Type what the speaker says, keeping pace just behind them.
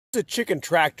A chicken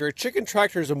tractor. A chicken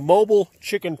tractor is a mobile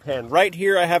chicken pen. Right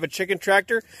here I have a chicken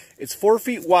tractor. It's 4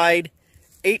 feet wide,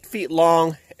 8 feet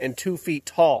long, and 2 feet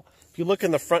tall. If you look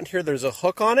in the front here, there's a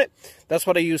hook on it. That's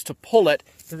what I use to pull it.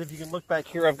 Because if you can look back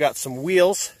here, I've got some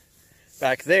wheels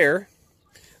back there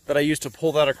that I use to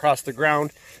pull that across the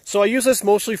ground. So I use this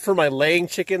mostly for my laying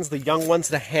chickens, the young ones,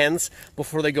 the hens,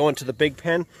 before they go into the big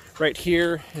pen. Right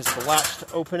here is the latch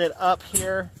to open it up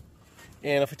here.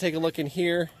 And if we take a look in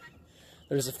here,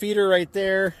 there's a feeder right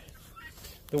there,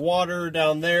 the water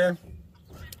down there.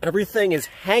 Everything is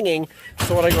hanging,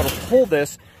 so when I go to pull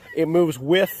this, it moves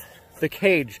with the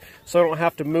cage, so I don't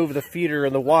have to move the feeder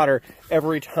and the water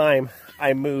every time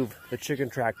I move the chicken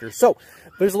tractor. So,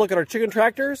 there's a look at our chicken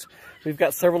tractors. We've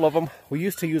got several of them. We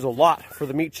used to use a lot for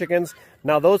the meat chickens.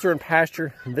 Now those are in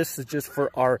pasture, and this is just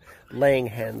for our laying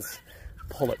hens,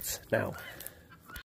 pullets now.